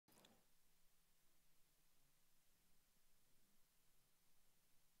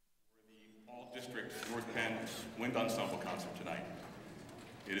District North Penn Wind Ensemble concert tonight.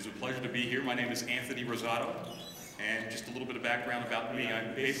 It is a pleasure to be here. My name is Anthony Rosato, and just a little bit of background about me.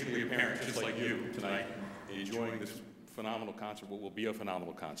 I'm basically a parent, just like you tonight, enjoying this phenomenal concert, what will be a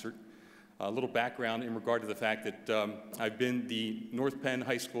phenomenal concert. A little background in regard to the fact that I've been the North Penn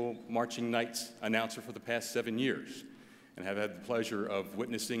High School Marching Knights announcer for the past 7 years, and have had the pleasure of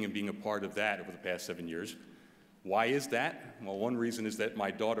witnessing and being a part of that over the past 7 years. Why is that? Well, one reason is that my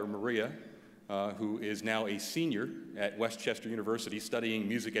daughter Maria, who is now a senior at Westchester University studying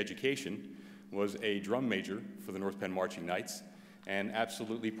music education, was a drum major for the North Penn Marching Knights and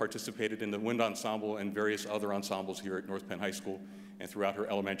absolutely participated in the wind ensemble and various other ensembles here at North Penn High School and throughout her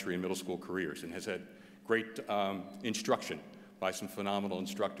elementary and middle school careers, and has had great instruction by some phenomenal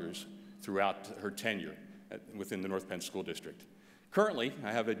instructors throughout her tenure within the North Penn School District. Currently,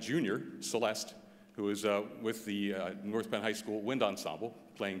 I have a junior, Celeste, who is with the North Penn High School Wind Ensemble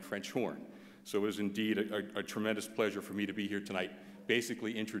playing French horn. So it is indeed a tremendous pleasure for me to be here tonight,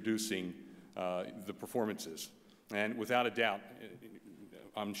 basically introducing the performances. And without a doubt,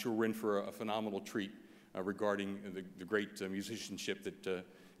 I'm sure we're in for a phenomenal treat regarding the great musicianship that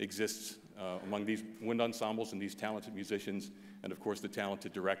exists among these wind ensembles and these talented musicians, and of course the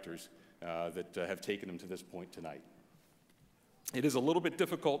talented directors that have taken them to this point tonight. It is a little bit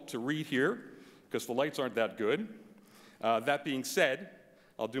difficult to read here because the lights aren't that good. That being said,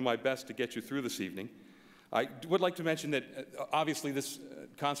 I'll do my best to get you through this evening. I would like to mention that obviously this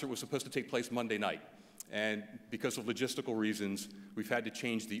concert was supposed to take place Monday night, and because of logistical reasons, we've had to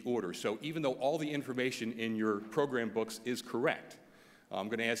change the order. So even though all the information in your program books is correct, I'm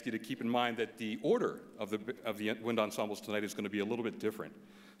going to ask you to keep in mind that the order of the wind ensembles tonight is going to be a little bit different.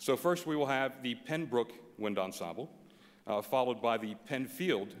 So first we will have the Pembroke Wind Ensemble, followed by the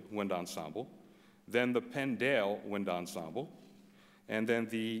Penfield Wind Ensemble, then the Pendale Wind Ensemble, and then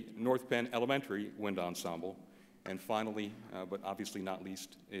the North Penn Elementary Wind Ensemble, and finally, but obviously not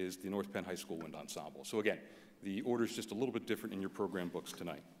least, is the North Penn High School Wind Ensemble. So again, the order is just a little bit different in your program books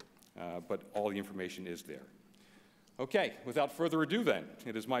tonight, but all the information is there. Okay, without further ado then,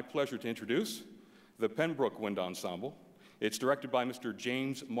 it is my pleasure to introduce the Pembroke Wind Ensemble. It's directed by Mr.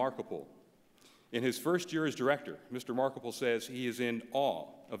 James Markapole. In his first year as director, Mr. Markapole says he is in awe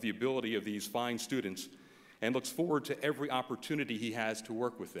of the ability of these fine students and looks forward to every opportunity he has to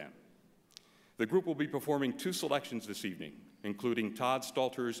work with them. The group will be performing 2 selections this evening, including Todd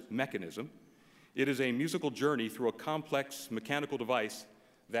Stalter's Mechanism. It is a musical journey through a complex mechanical device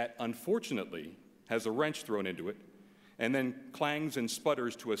that unfortunately has a wrench thrown into it and then clangs and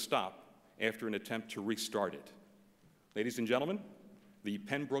sputters to a stop after an attempt to restart it. Ladies and gentlemen, the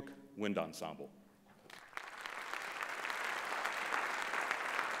Pembroke Wind Ensemble.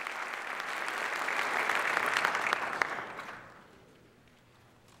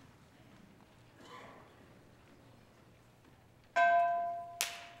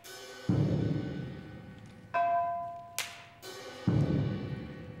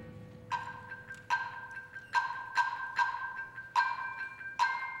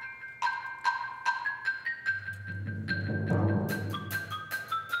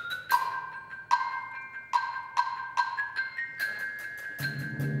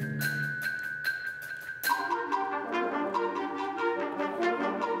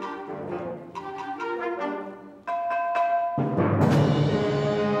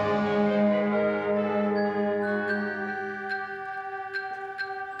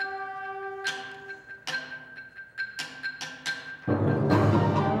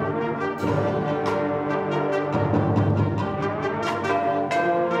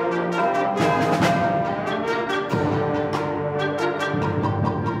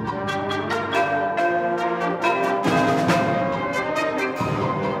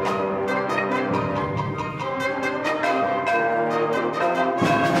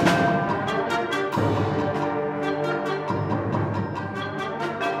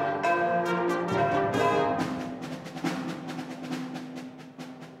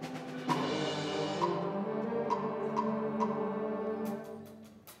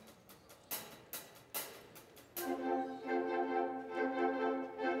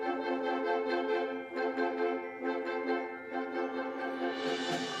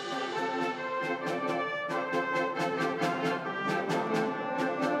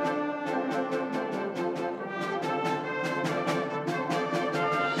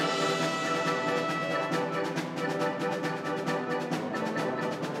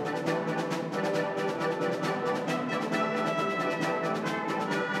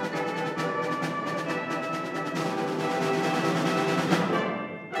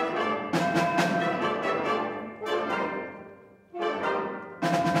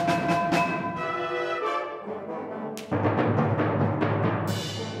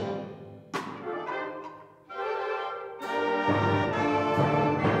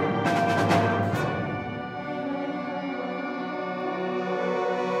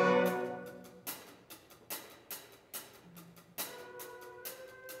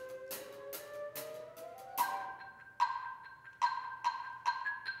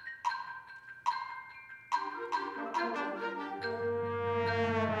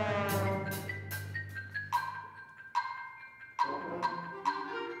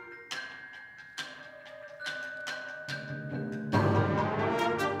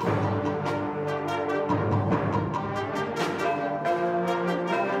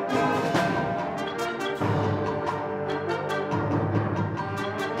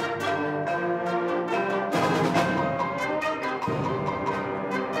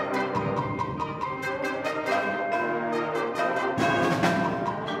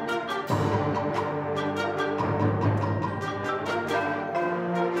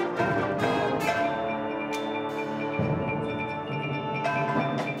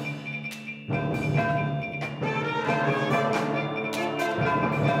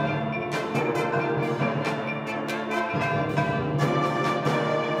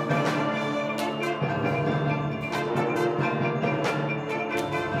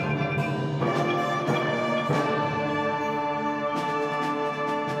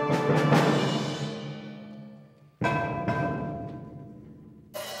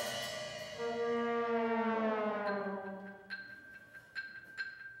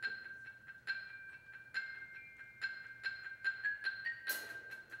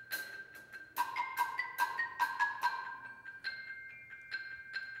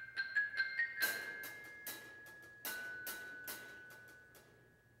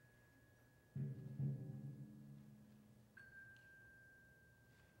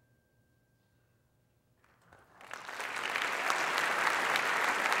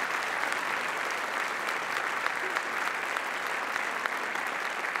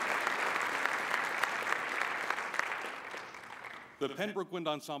 The Pembroke Wind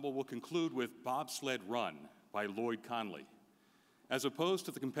Ensemble will conclude with Bobsled Run by Lloyd Conley. As opposed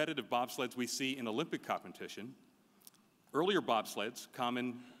to the competitive bobsleds we see in Olympic competition, earlier bobsleds,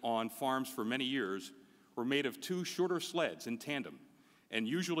 common on farms for many years, were made of two shorter sleds in tandem and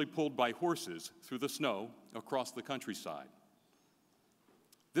usually pulled by horses through the snow across the countryside.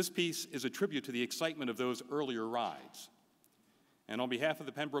 This piece is a tribute to the excitement of those earlier rides. And on behalf of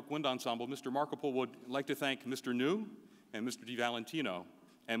the Pembroke Wind Ensemble, Mr. Markopol would like to thank Mr. New and Mr. DiValentino,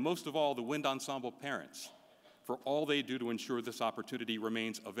 and most of all, the Wind Ensemble parents, for all they do to ensure this opportunity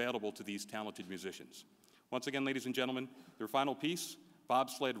remains available to these talented musicians. Once again, ladies and gentlemen, their final piece,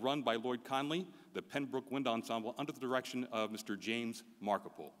 Bobsled Run by Lloyd Conley, the Pembroke Wind Ensemble, under the direction of Mr. James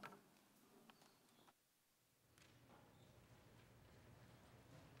Markopol.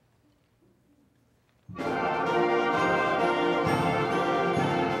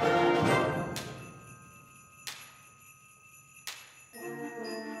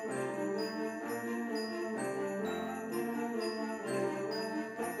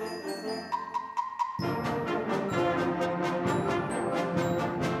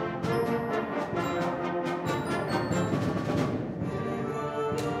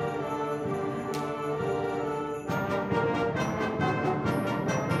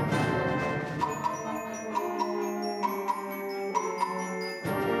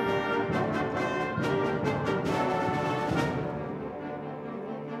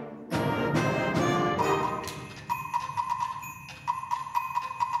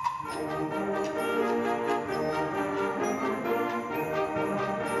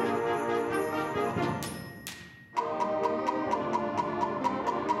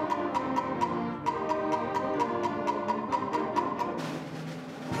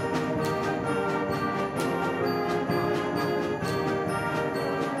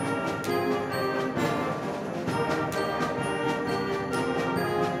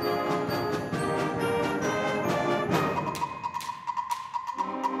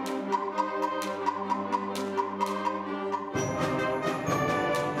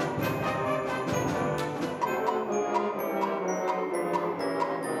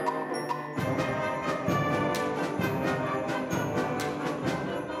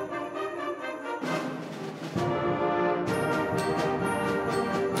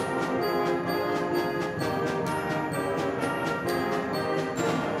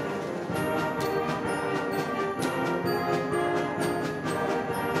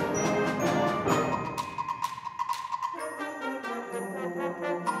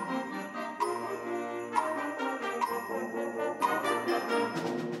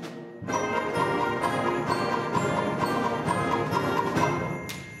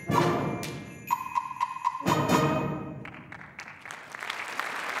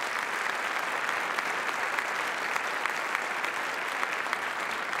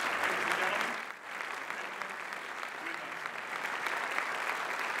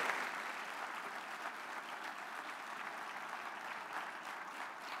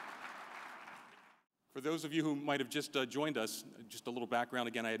 For those of you who might have just joined us, just a little background.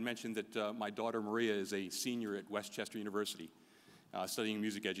 Again, I had mentioned that my daughter Maria is a senior at Westchester University studying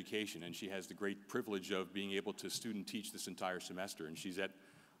music education, and she has the great privilege of being able to student teach this entire semester. And she's at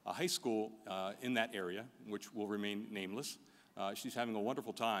a high school in that area, which will remain nameless. She's having a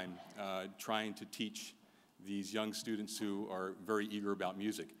wonderful time trying to teach these young students who are very eager about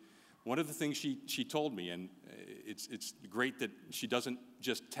music. One of the things she told me, and it's great that she doesn't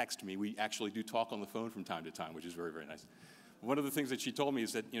just text me, we actually do talk on the phone from time to time, which is very, very nice. One of the things that she told me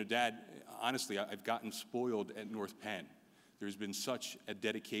is that, Dad, honestly, I've gotten spoiled at North Penn. There's been such a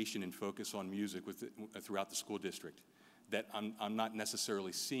dedication and focus on music throughout the school district that I'm not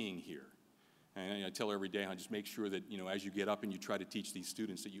necessarily seeing here. And I tell her every day, I just make sure that, as you get up and you try to teach these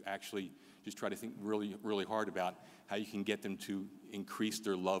students, that you actually just try to think really, really hard about how you can get them to increase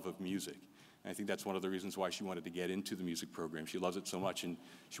their love of music. And I think that's one of the reasons why she wanted to get into the music program. She loves it so much, and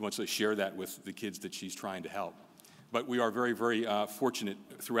she wants to share that with the kids that she's trying to help. But we are very, very fortunate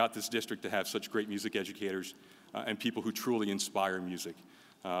throughout this district to have such great music educators and people who truly inspire music.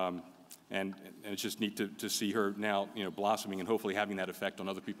 And it's just neat to see her now, blossoming and hopefully having that effect on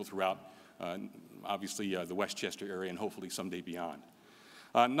other people throughout, obviously, the Westchester area and hopefully someday beyond.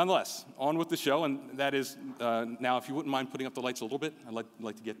 Nonetheless, on with the show, and that is, now if you wouldn't mind putting up the lights a little bit, I'd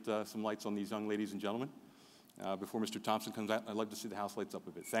like to get some lights on these young ladies and gentlemen. Before Mr. Thompson comes out, I'd love to see the house lights up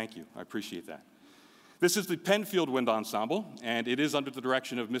a bit. Thank you, I appreciate that. This is the Penfield Wind Ensemble, and it is under the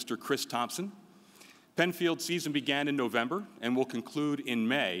direction of Mr. Chris Thompson. Penfield's season began in November and will conclude in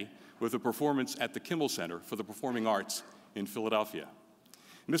May with a performance at the Kimmel Center for the Performing Arts in Philadelphia.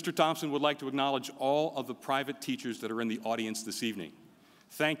 Mr. Thompson would like to acknowledge all of the private teachers that are in the audience this evening.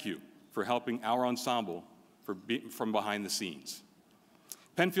 Thank you for helping our ensemble from behind the scenes.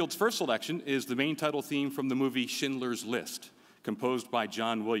 Penfield's first selection is the main title theme from the movie Schindler's List, composed by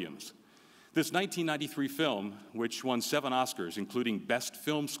John Williams. This 1993 film, which won 7 Oscars, including Best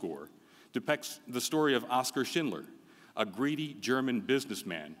Film Score, depicts the story of Oskar Schindler, a greedy German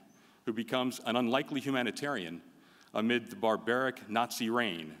businessman who becomes an unlikely humanitarian amid the barbaric Nazi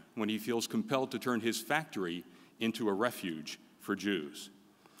reign when he feels compelled to turn his factory into a refuge for Jews.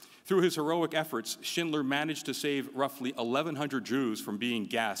 Through his heroic efforts, Schindler managed to save roughly 1,100 Jews from being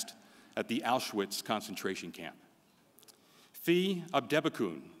gassed at the Auschwitz concentration camp. Fi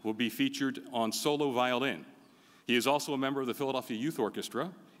Abdebakun will be featured on solo violin. He is also a member of the Philadelphia Youth Orchestra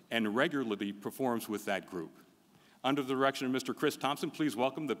and regularly performs with that group. Under the direction of Mr. Chris Thompson, please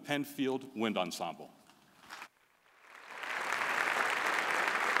welcome the Penfield Wind Ensemble.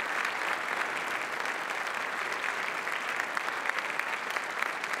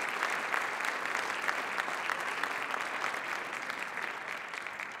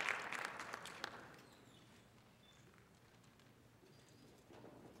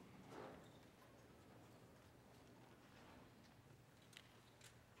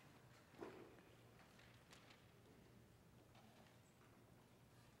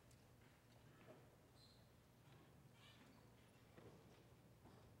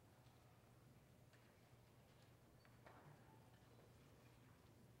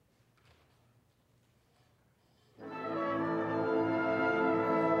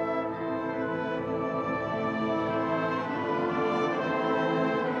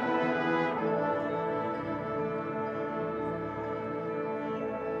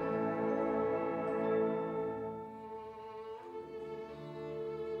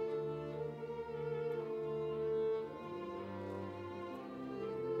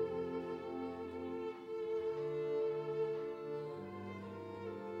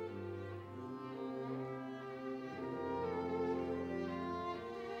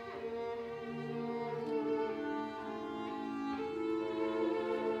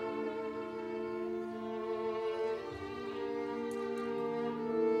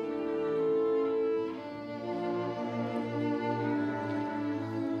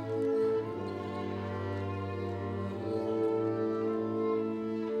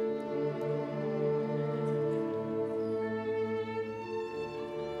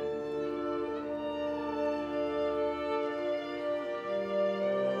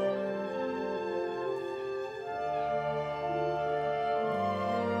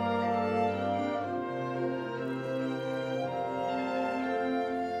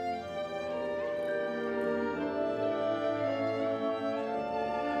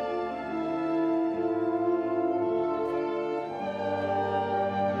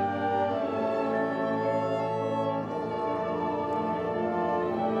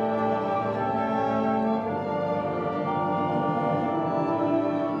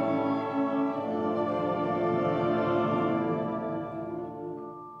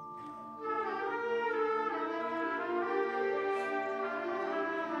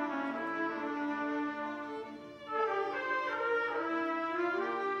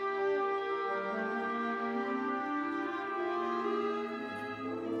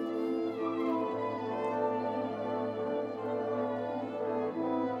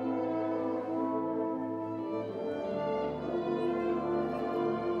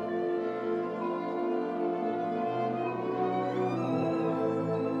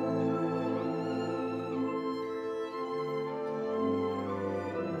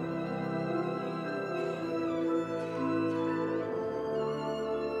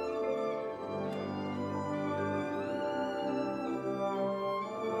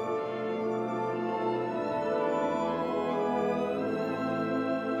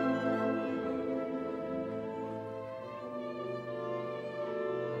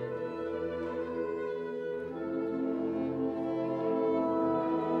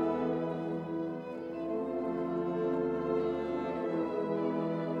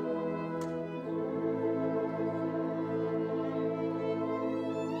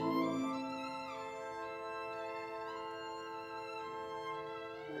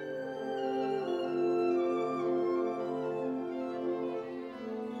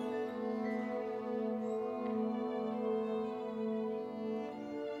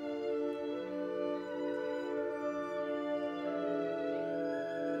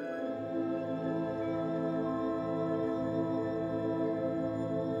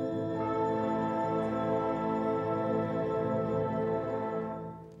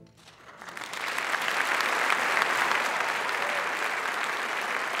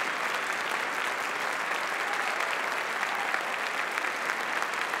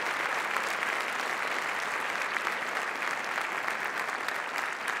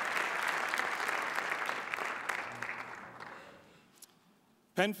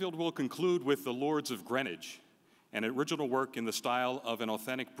 Penfield will conclude with The Lords of Greenwich, an original work in the style of an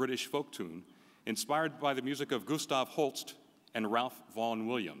authentic British folk tune, inspired by the music of Gustav Holst and Ralph Vaughan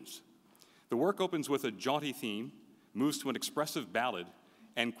Williams. The work opens with a jaunty theme, moves to an expressive ballad,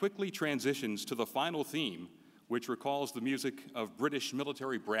 and quickly transitions to the final theme, which recalls the music of British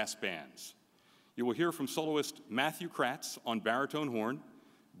military brass bands. You will hear from soloist Matthew Kratz on baritone horn,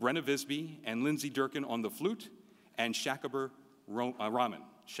 Brenna Visby and Lindsay Durkin on the flute, and Shakaber Rahman.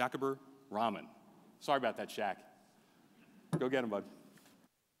 Shakaber Rahman. Sorry about that, Shaq. Go get him, bud.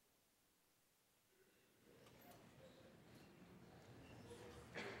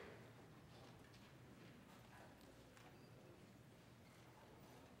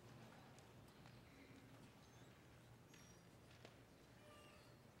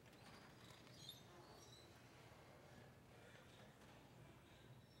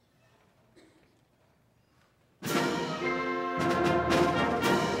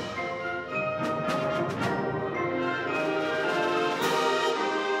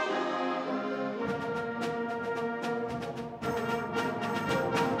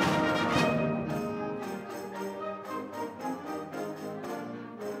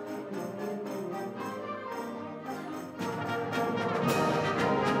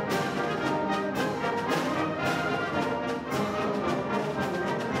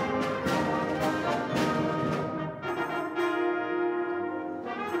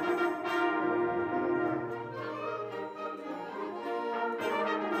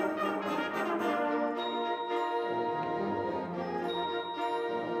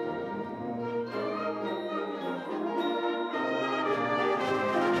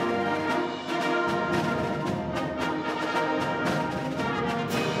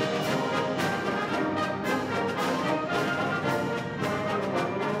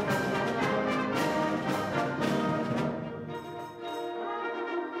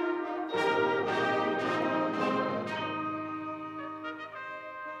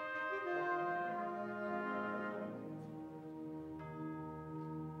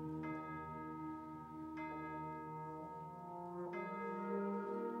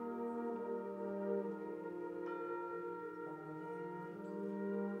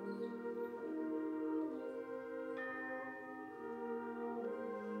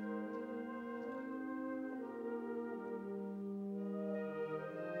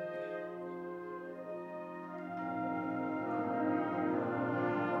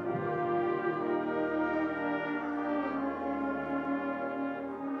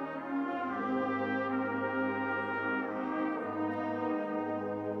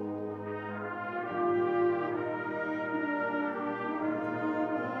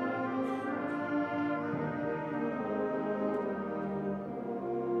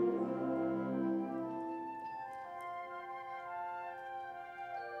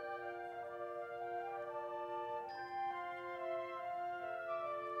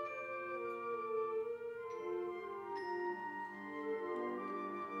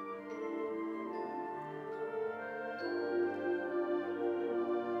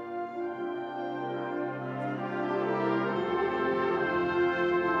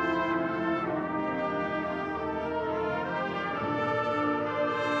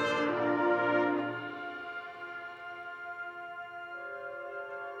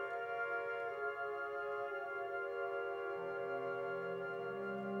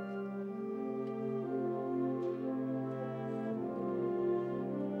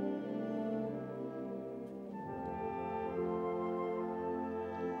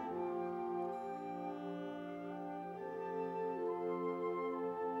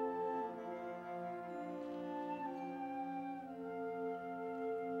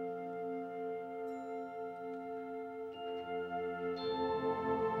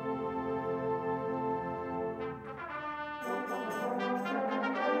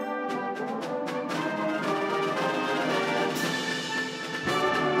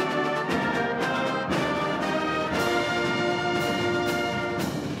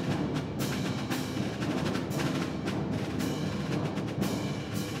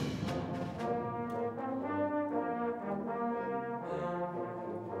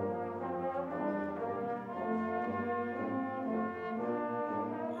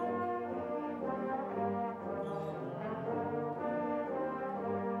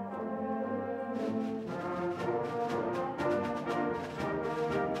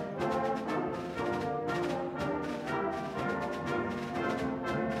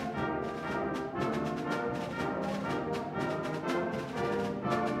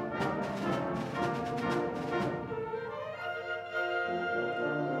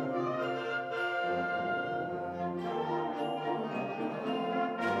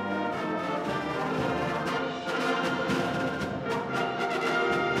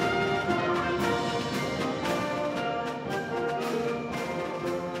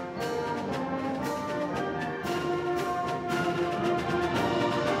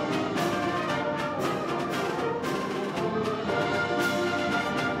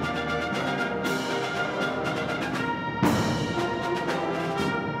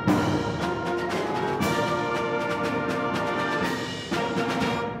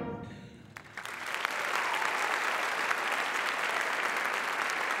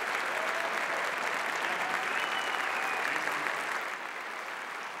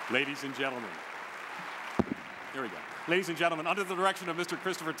 Ladies and gentlemen, here we go. Ladies and gentlemen, under the direction of Mr.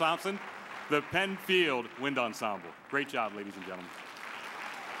 Christopher Thompson, the Penfield Wind Ensemble. Great job, ladies and gentlemen.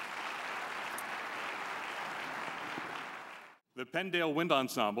 The Pendale Wind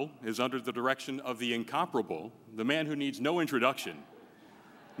Ensemble is under the direction of the incomparable, the man who needs no introduction,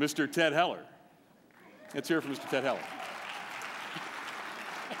 Mr. Ted Heller. Let's hear it from Mr. Ted Heller.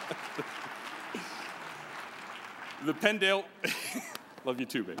 The Pendale, love you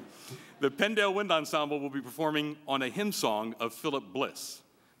too, baby. The Pendale Wind Ensemble will be performing on a hymn song of Philip Bliss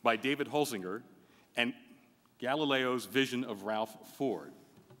by David Holsinger and Galileo's Vision of Ralph Ford.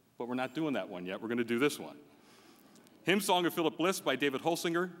 But we're not doing that one yet. We're going to do this one. Hymn Song of Philip Bliss by David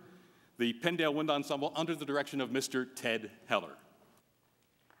Holsinger, the Pendale Wind Ensemble under the direction of Mr. Ted Heller.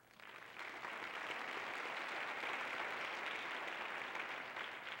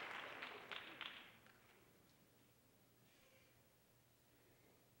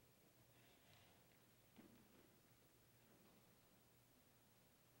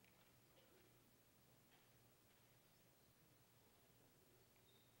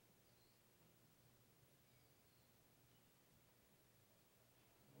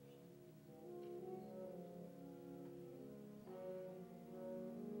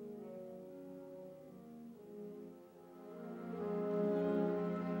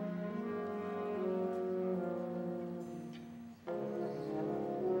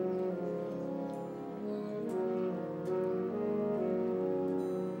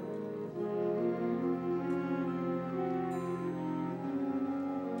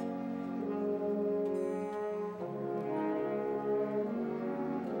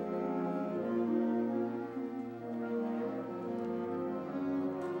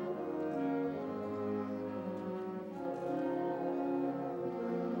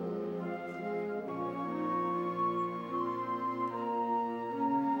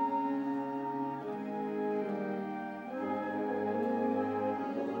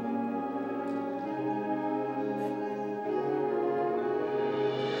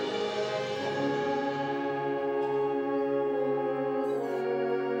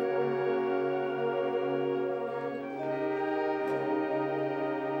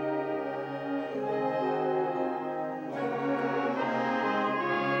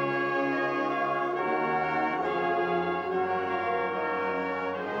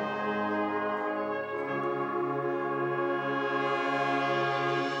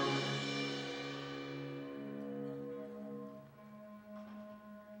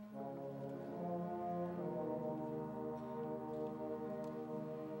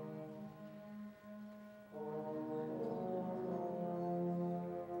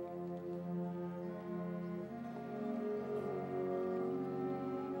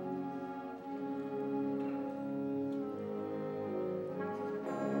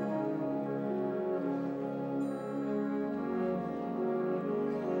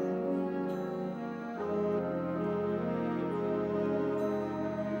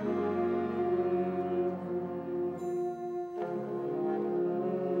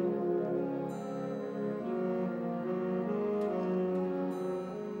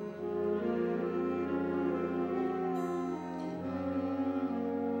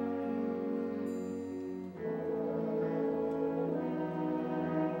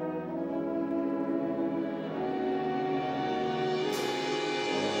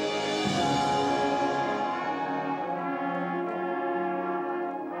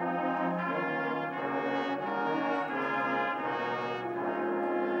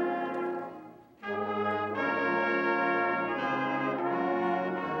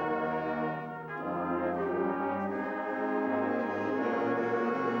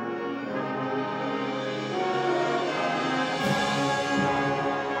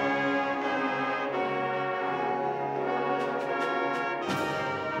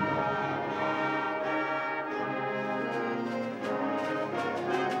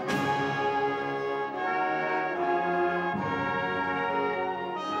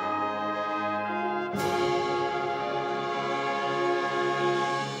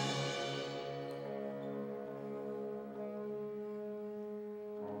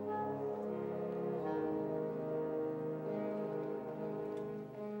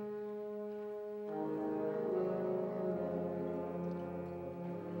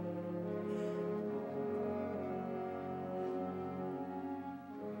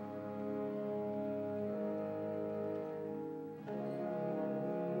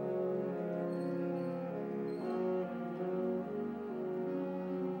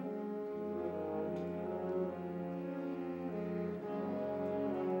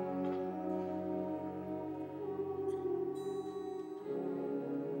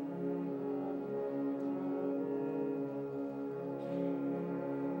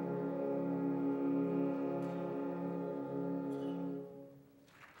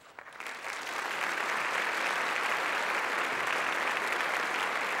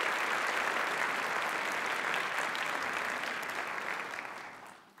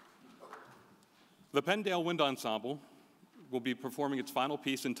 The Pendale Wind Ensemble will be performing its final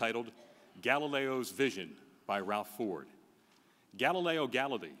piece entitled Galileo's Vision by Ralph Ford. Galileo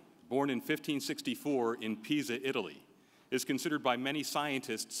Galilei, born in 1564 in Pisa, Italy, is considered by many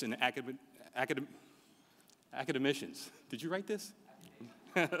scientists and academicians. Did you write this?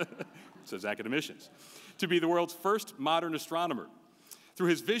 It says academicians. To be the world's first modern astronomer. Through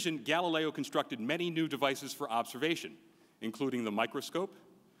his vision, Galileo constructed many new devices for observation, including the microscope,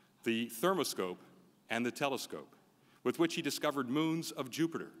 the thermoscope, and the telescope, with which he discovered moons of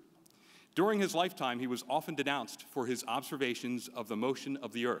Jupiter. During his lifetime, he was often denounced for his observations of the motion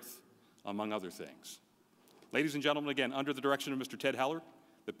of the Earth, among other things. Ladies and gentlemen, again, under the direction of Mr. Ted Heller,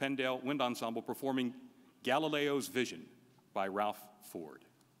 the Pendale Wind Ensemble performing Galileo's Vision by Ralph Ford.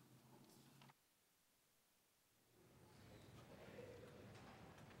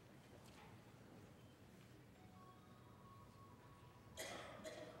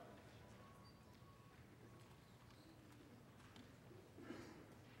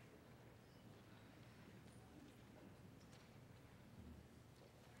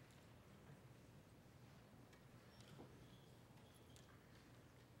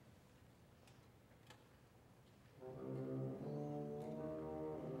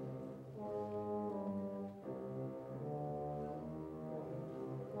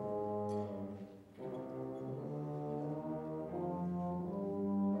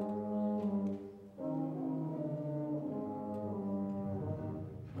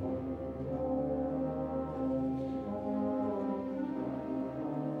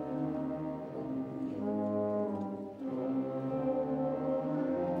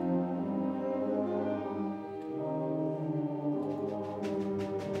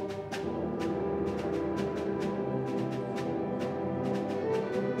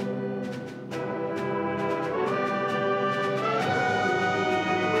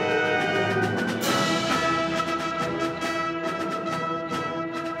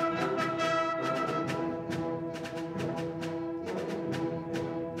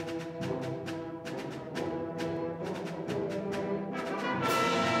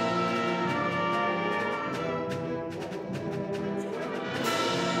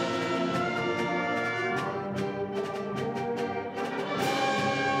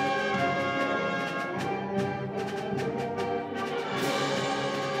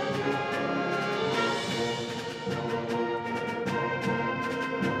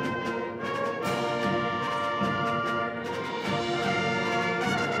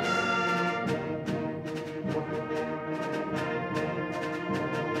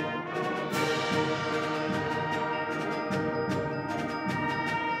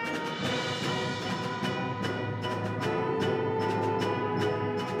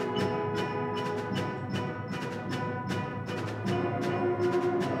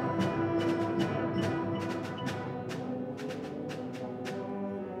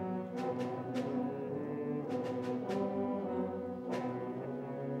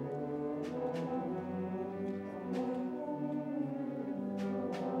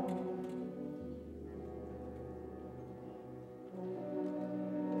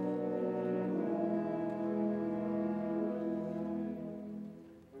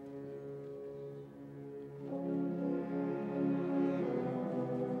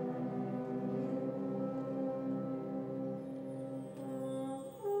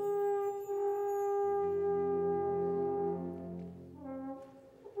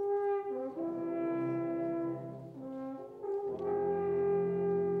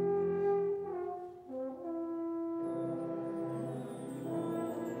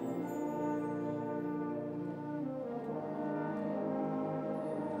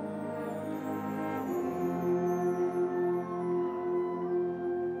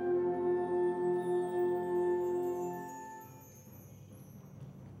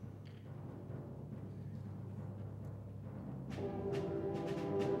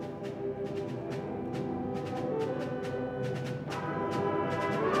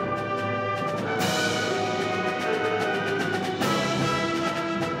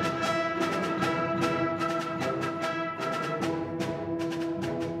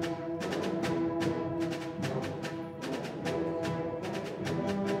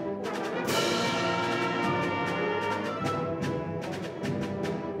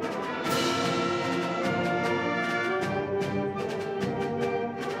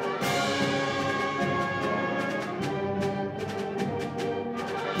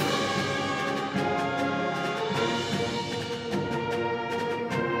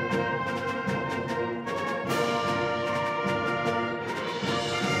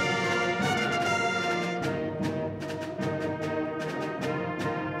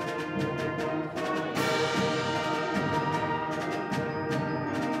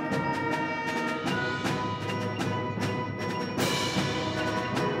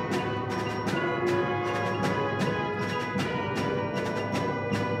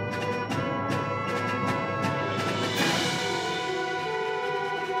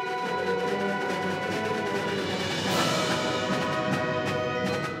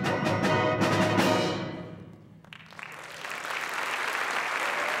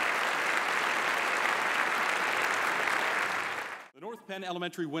 Penn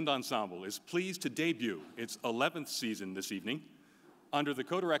Elementary Wind Ensemble is pleased to debut its 11th season this evening under the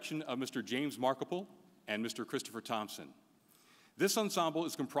co-direction of Mr. James Markapel and Mr. Christopher Thompson. This ensemble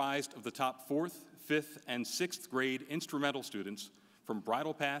is comprised of the top 4th, 5th, and 6th grade instrumental students from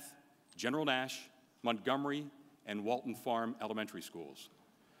Bridle Path, General Nash, Montgomery, and Walton Farm elementary schools.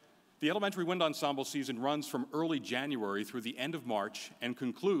 The Elementary Wind Ensemble season runs from early January through the end of March and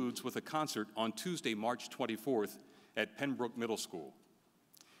concludes with a concert on Tuesday, March 24th at Pembroke Middle School.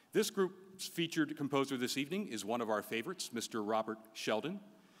 This group's featured composer this evening is one of our favorites, Mr. Robert Sheldon,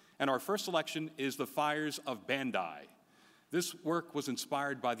 and our first selection is The Fires of Bandai. This work was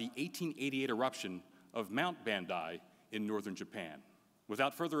inspired by the 1888 eruption of Mount Bandai in northern Japan.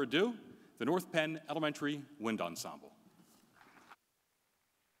 Without further ado, the North Penn Elementary Wind Ensemble.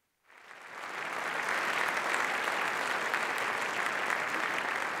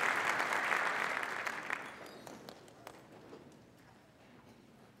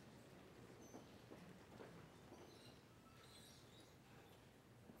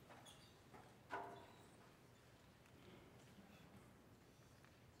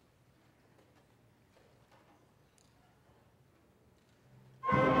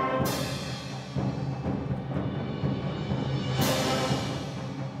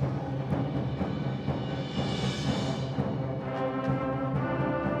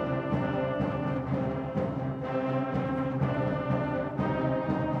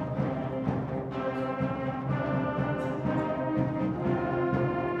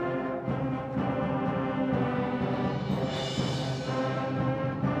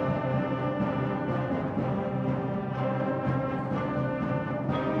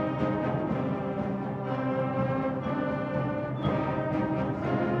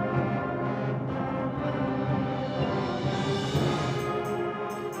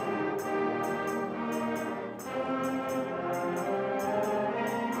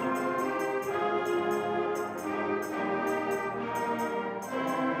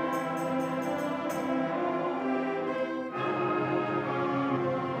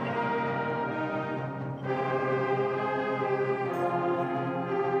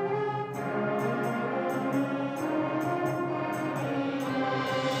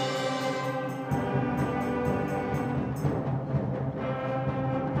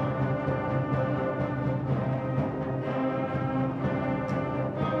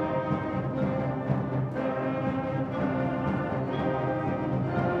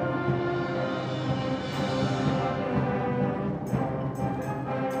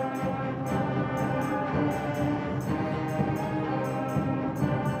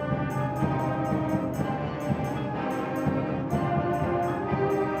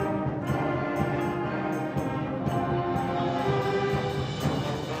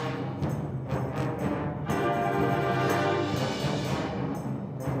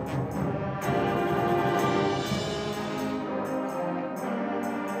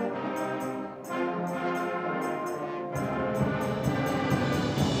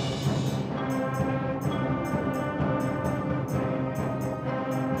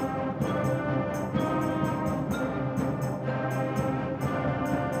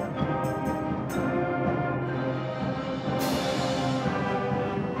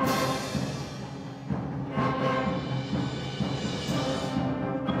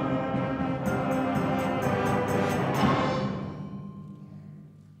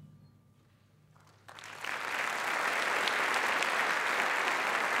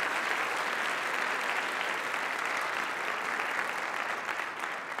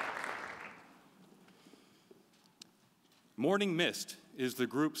 Morning Mist is the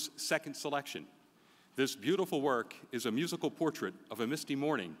group's second selection. This beautiful work is a musical portrait of a misty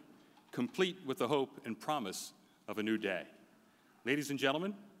morning, complete with the hope and promise of a new day. Ladies and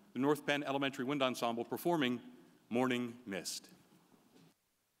gentlemen, the North Penn Elementary Wind Ensemble performing Morning Mist.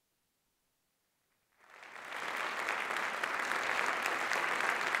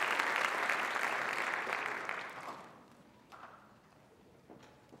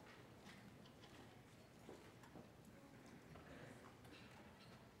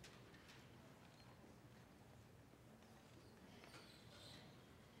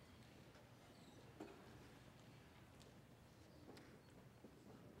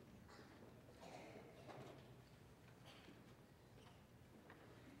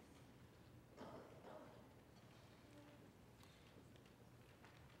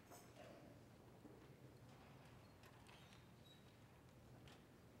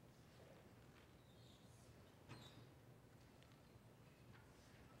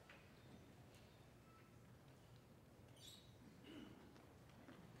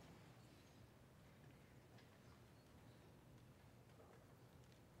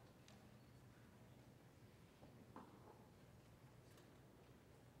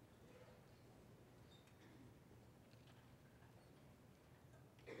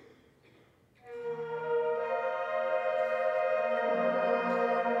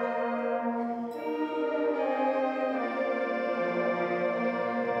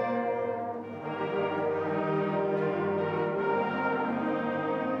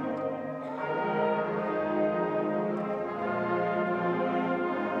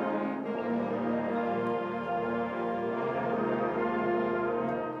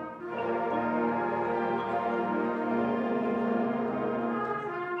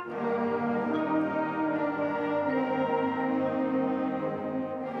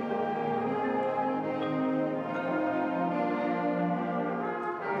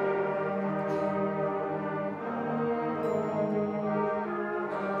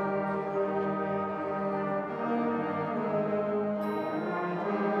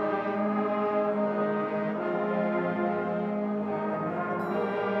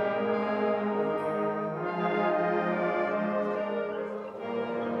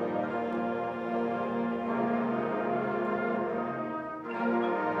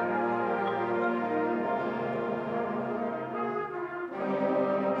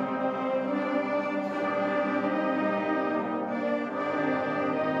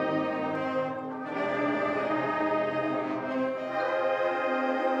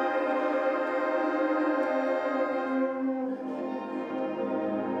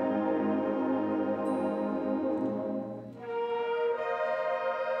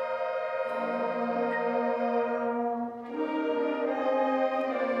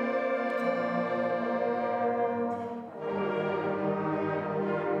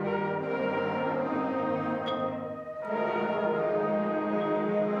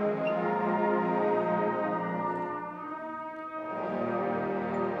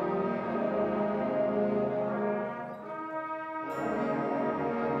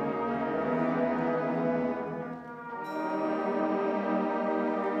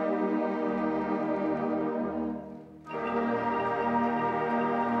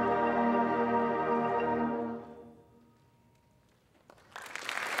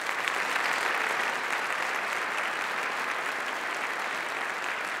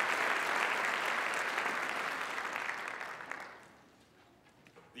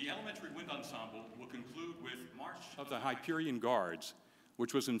 Elementary Wind Ensemble will conclude with March of the Hyperion Guards,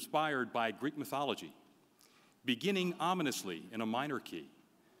 which was inspired by Greek mythology. Beginning ominously in a minor key,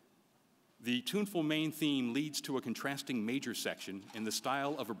 the tuneful main theme leads to a contrasting major section in the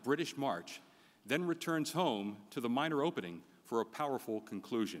style of a British march, then returns home to the minor opening for a powerful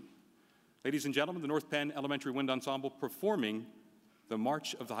conclusion. Ladies and gentlemen, the North Penn Elementary Wind Ensemble performing the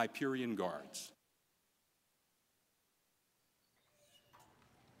March of the Hyperion Guards.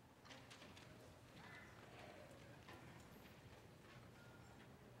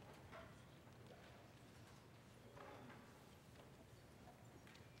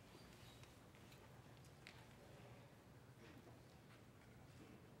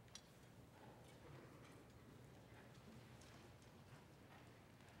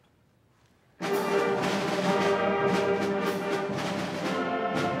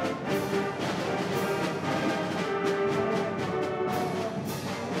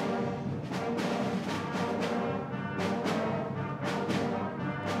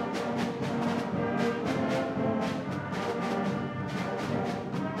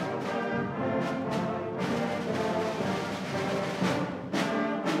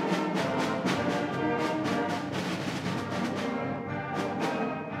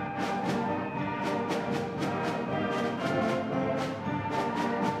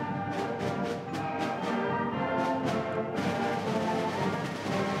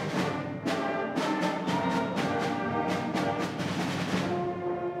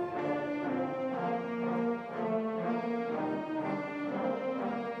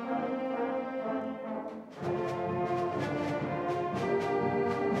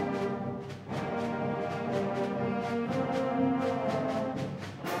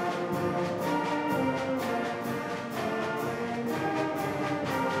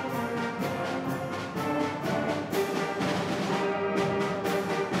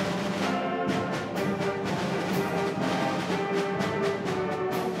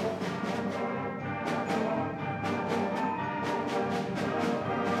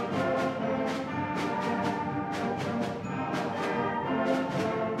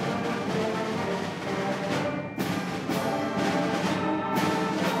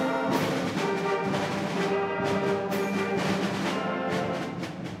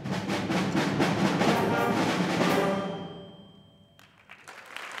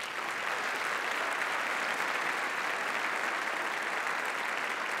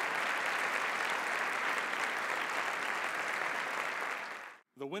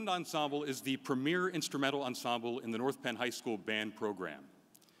 The Wind Ensemble is the premier instrumental ensemble in the North Penn High School band program.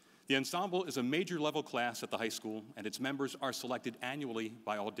 The ensemble is a major level class at the high school, and its members are selected annually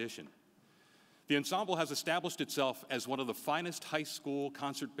by audition. The ensemble has established itself as one of the finest high school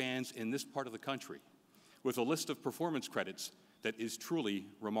concert bands in this part of the country, with a list of performance credits that is truly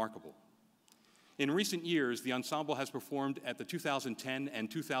remarkable. In recent years, the ensemble has performed at the 2010 and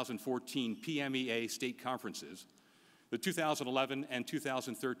 2014 PMEA state conferences, the 2011 and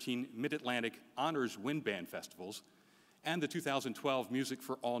 2013 Mid-Atlantic Honors Wind Band Festivals, and the 2012 Music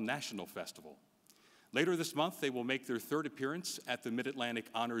for All National Festival. Later this month, they will make their third appearance at the Mid-Atlantic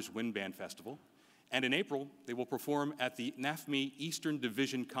Honors Wind Band Festival, and in April, they will perform at the NAFME Eastern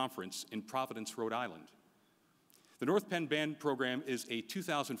Division Conference in Providence, Rhode Island. The North Penn Band Program is a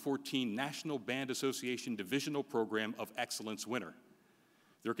 2014 National Band Association Divisional Program of Excellence winner.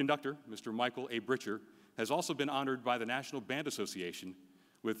 Their conductor, Mr. Michael A. Britcher, has also been honored by the National Band Association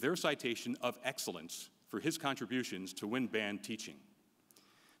with their citation of excellence for his contributions to wind band teaching.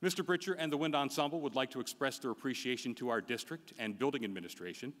 Mr. Britcher and the Wind Ensemble would like to express their appreciation to our district and building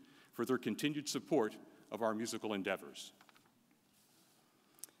administration for their continued support of our musical endeavors.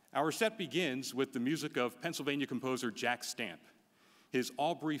 Our set begins with the music of Pennsylvania composer Jack Stamp. His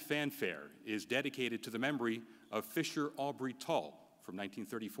Aubrey Fanfare is dedicated to the memory of Fisher Aubrey Tull from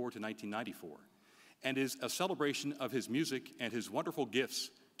 1934 to 1994, and is a celebration of his music and his wonderful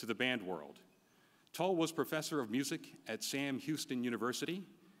gifts to the band world. Tull was professor of music at Sam Houston University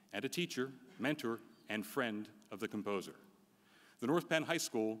and a teacher, mentor, and friend of the composer. The North Penn High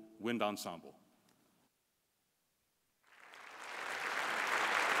School Wind Ensemble.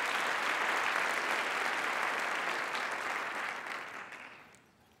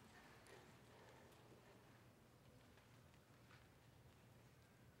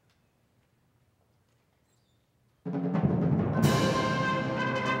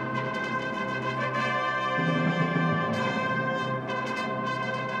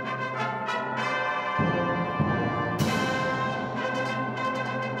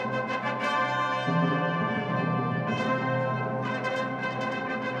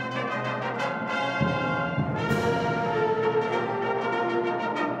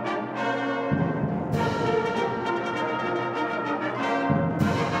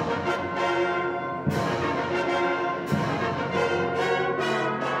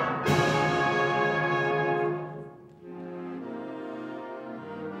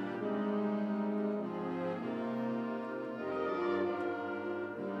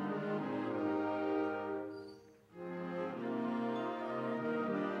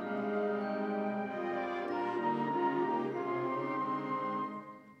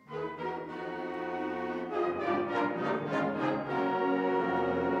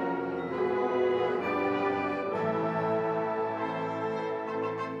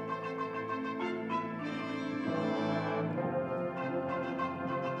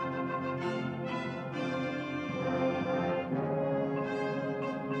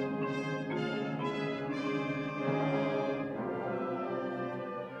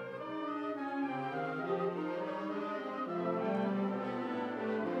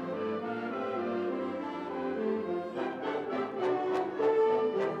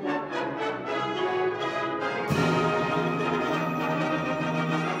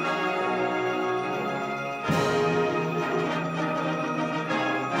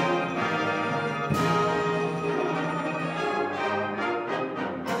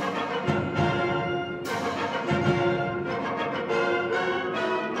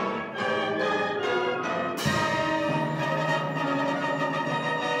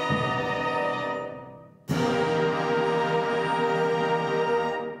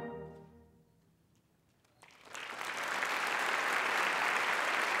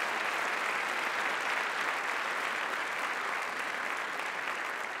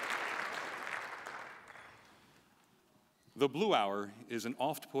 The blue hour is an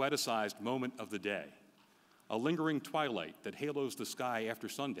oft-poeticized moment of the day, a lingering twilight that halos the sky after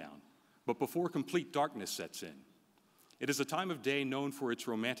sundown, but before complete darkness sets in. It is a time of day known for its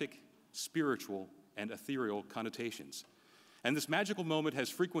romantic, spiritual, and ethereal connotations. And this magical moment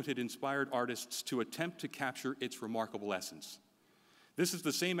has frequently inspired artists to attempt to capture its remarkable essence. This is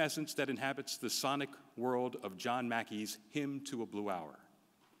the same essence that inhabits the sonic world of John Mackey's Hymn to a Blue Hour.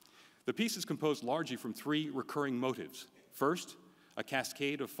 The piece is composed largely from three recurring motives. First, a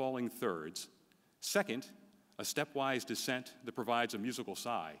cascade of falling thirds. Second, a stepwise descent that provides a musical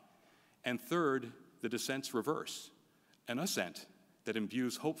sigh. And third, the descent's reverse, an ascent that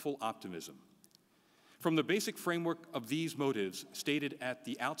imbues hopeful optimism. From the basic framework of these motives stated at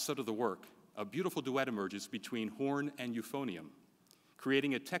the outset of the work, a beautiful duet emerges between horn and euphonium,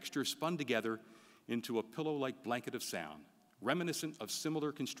 creating a texture spun together into a pillow-like blanket of sound, reminiscent of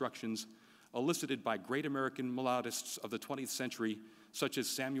similar constructions elicited by great American melodists of the 20th century, such as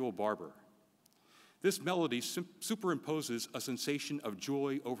Samuel Barber. This melody superimposes a sensation of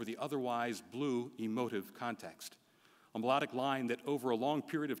joy over the otherwise blue emotive context, a melodic line that over a long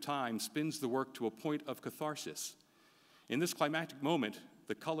period of time spins the work to a point of catharsis. In this climactic moment,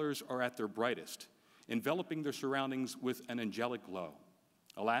 the colors are at their brightest, enveloping their surroundings with an angelic glow.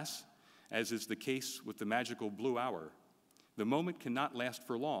 Alas, as is the case with the magical blue hour, the moment cannot last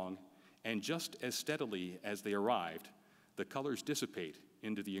for long, and just as steadily as they arrived, the colors dissipate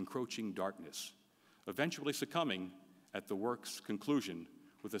into the encroaching darkness, eventually succumbing at the work's conclusion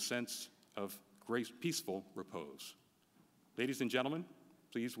with a sense of peaceful repose. Ladies and gentlemen,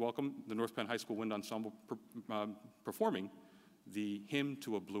 please welcome the North Penn High School Wind Ensemble performing the Hymn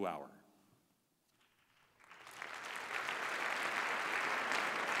to a Blue Hour.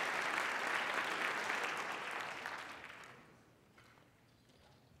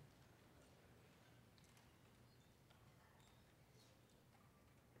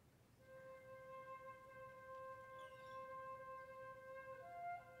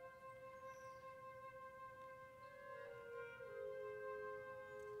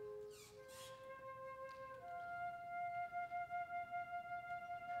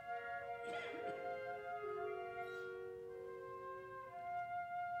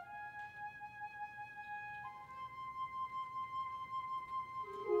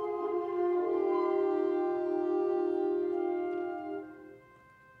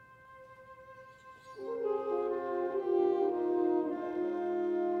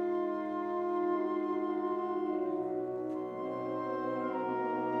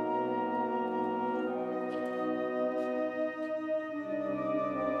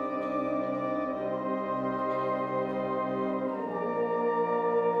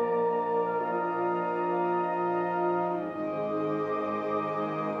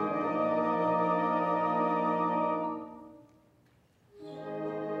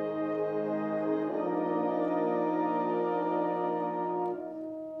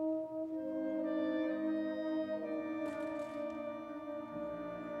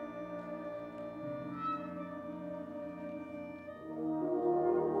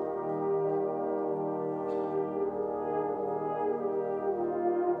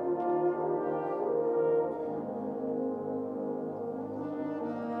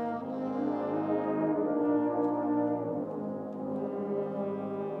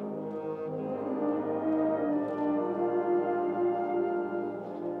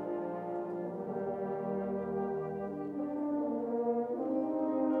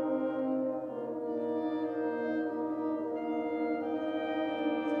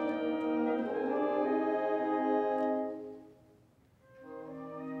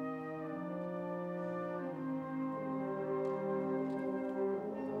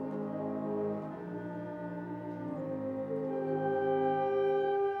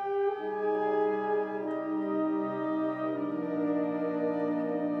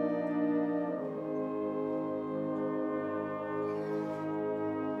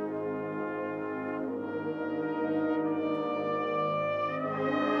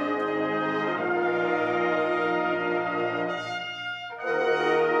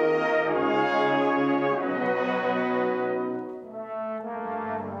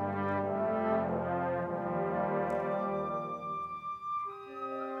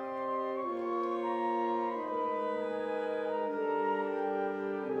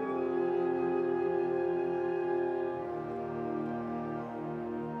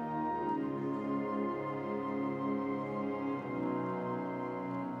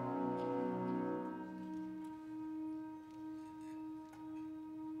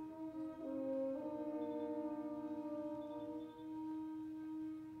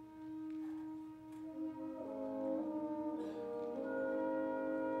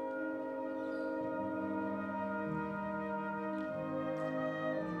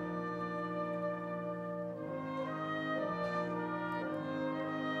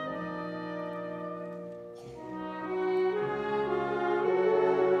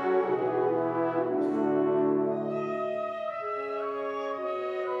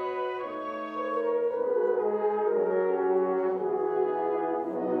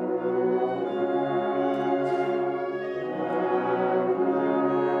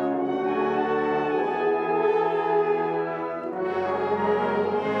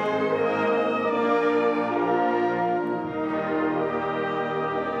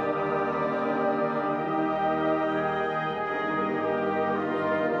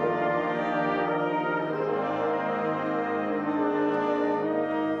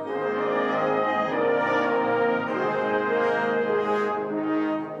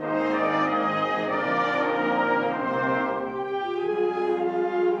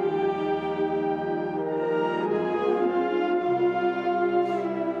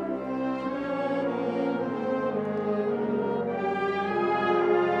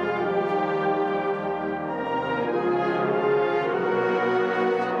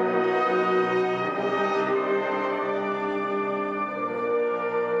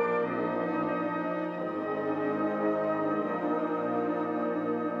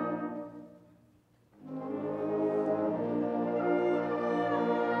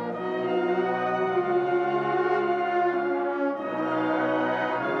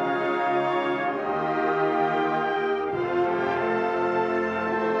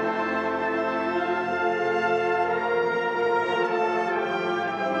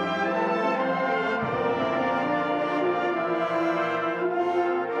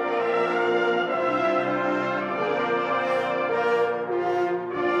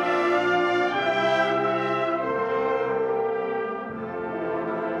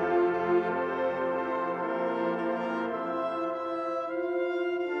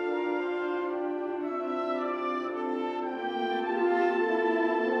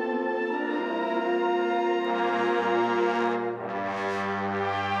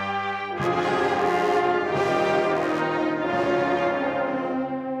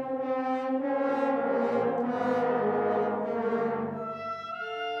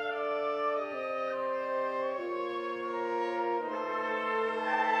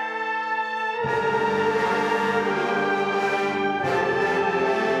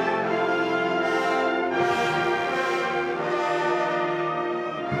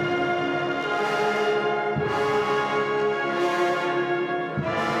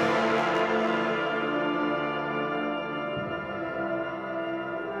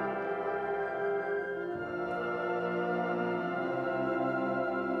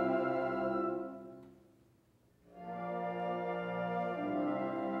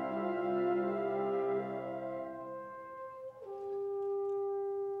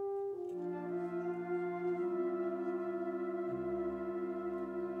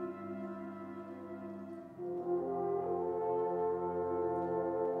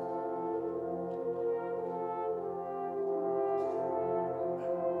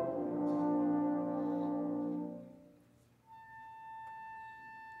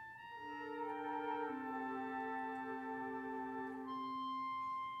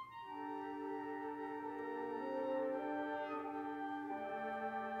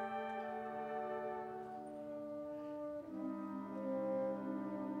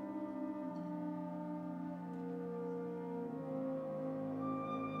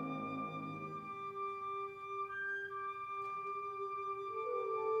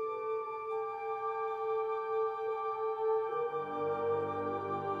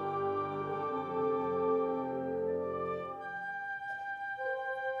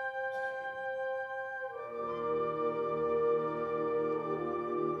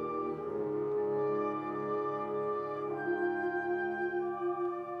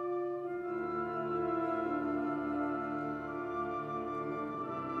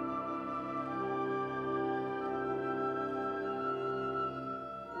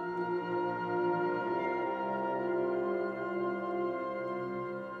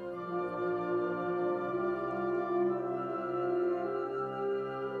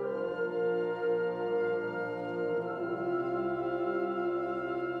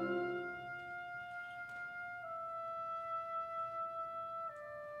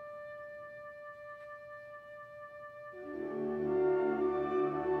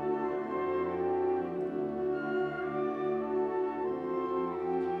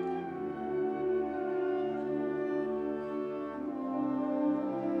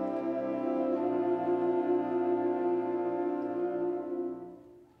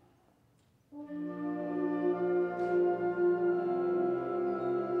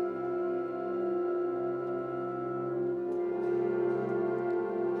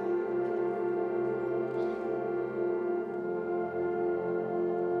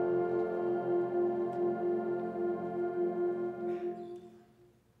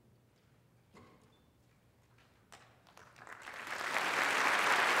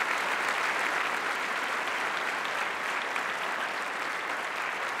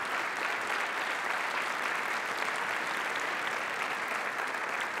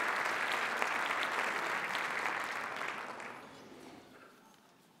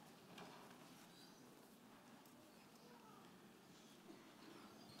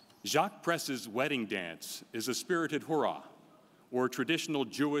 Jacques Presse's wedding dance is a spirited hurrah, or a traditional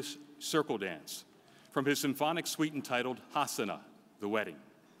Jewish circle dance, from his symphonic suite entitled Hasana, the Wedding.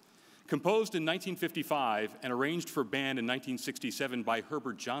 Composed in 1955 and arranged for band in 1967 by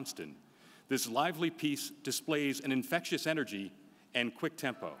Herbert Johnston, this lively piece displays an infectious energy and quick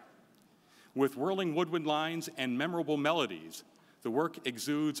tempo. With whirling woodwind lines and memorable melodies, the work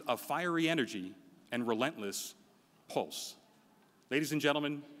exudes a fiery energy and relentless pulse. Ladies and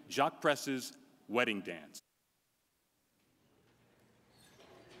gentlemen, Jacques Presse's Wedding Dance.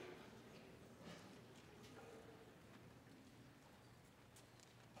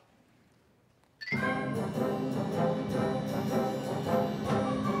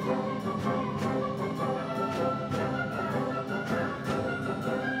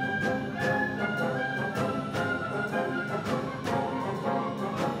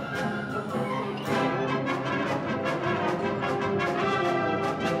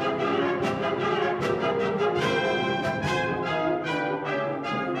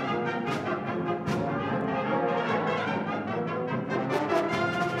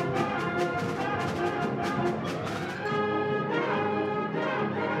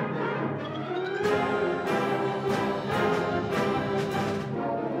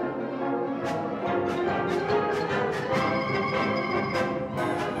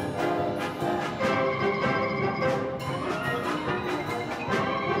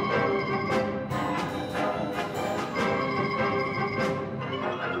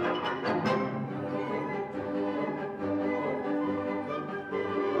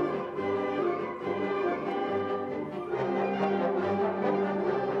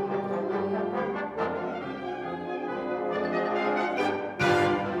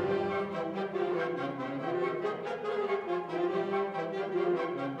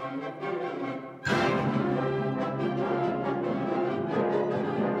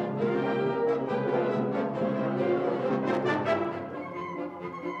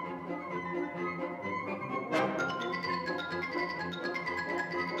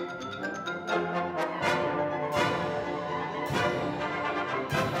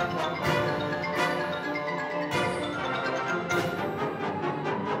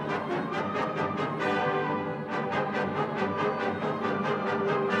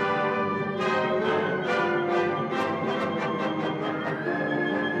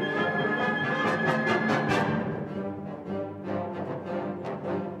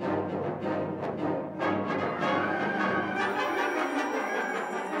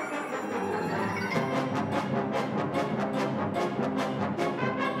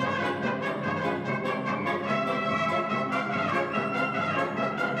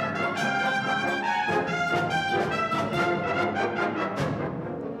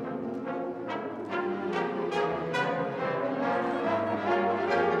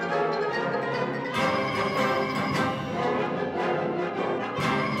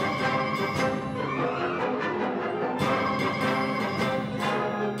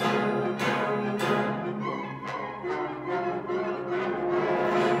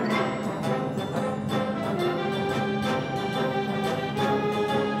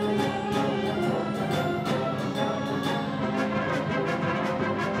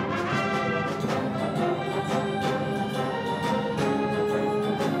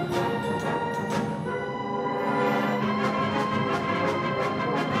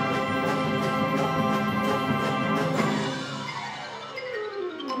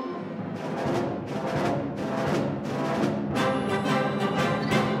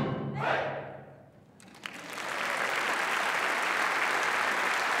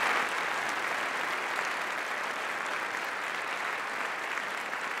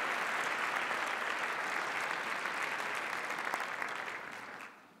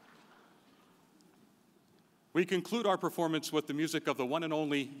 We conclude our performance with the music of the one and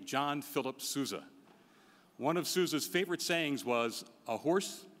only John Philip Sousa. One of Sousa's favorite sayings was, "A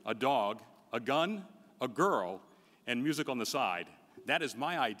horse, a dog, a gun, a girl, and music on the side. That is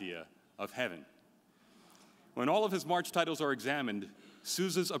my idea of heaven." When all of his march titles are examined,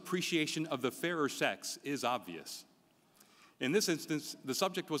 Sousa's appreciation of the fairer sex is obvious. In this instance, the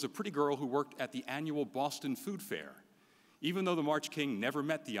subject was a pretty girl who worked at the annual Boston Food Fair. Even though the March King never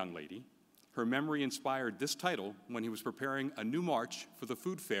met the young lady, her memory inspired this title when he was preparing a new march for the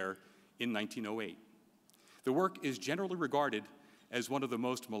food fair in 1908. The work is generally regarded as one of the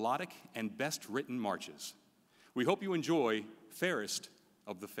most melodic and best written marches. We hope you enjoy Fairest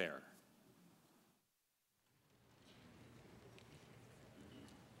of the Fair.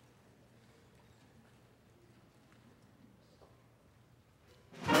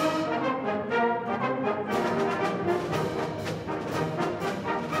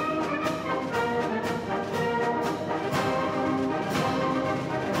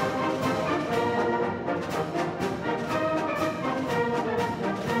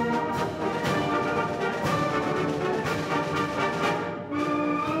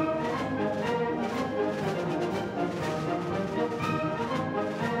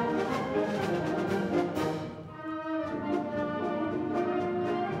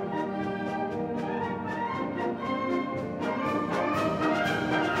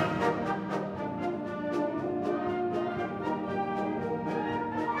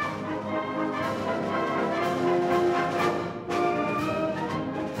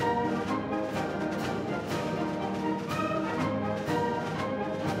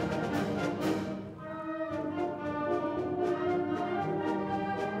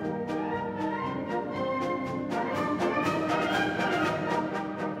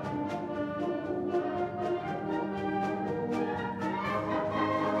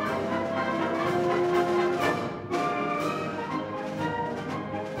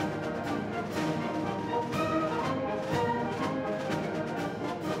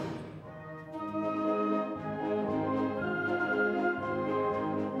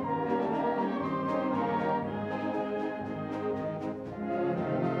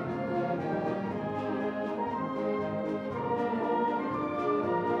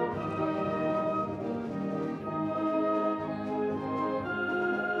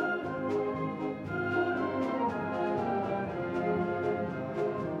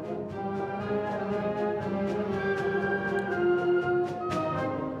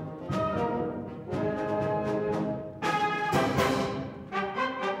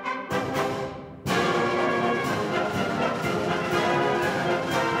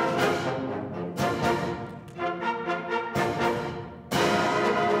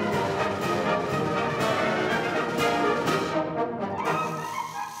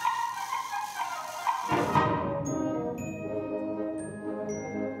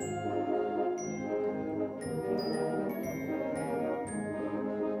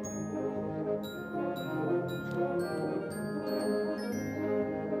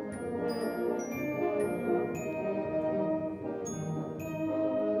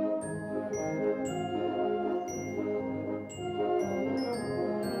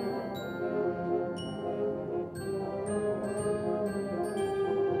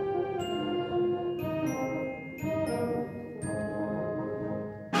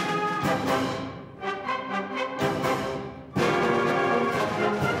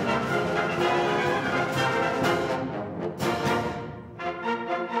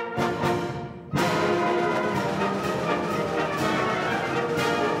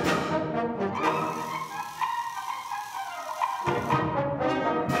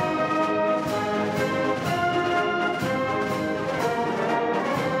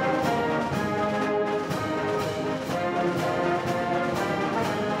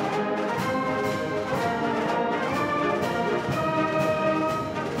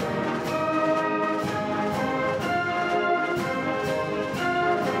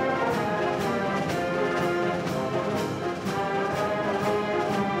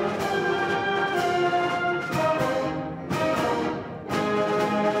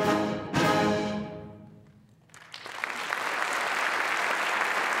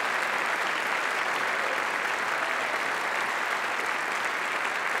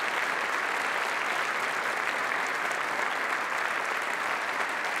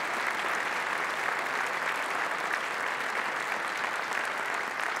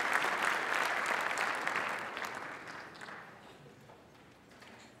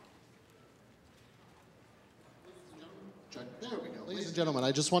 and gentlemen,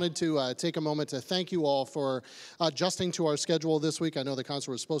 I just wanted to take a moment to thank you all for adjusting to our schedule this week. I know the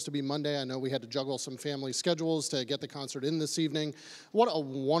concert was supposed to be Monday. I know we had to juggle some family schedules to get the concert in this evening. What a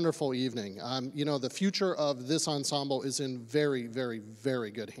wonderful evening. You know, the future of this ensemble is in very, very, very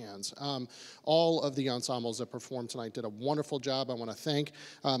good hands. All of the ensembles that performed tonight did a wonderful job. I want to thank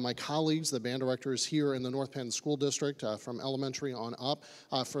my colleagues, the band directors here in the North Penn School District from elementary on up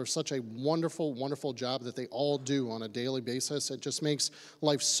for such a wonderful, wonderful job that they all do on a daily basis. It just makes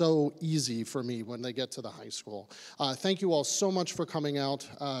life so easy for me when they get to the high school. Thank you all so much for coming out.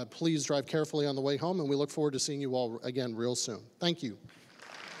 Please drive carefully on the way home, and we look forward to seeing you all again real soon. Thank you.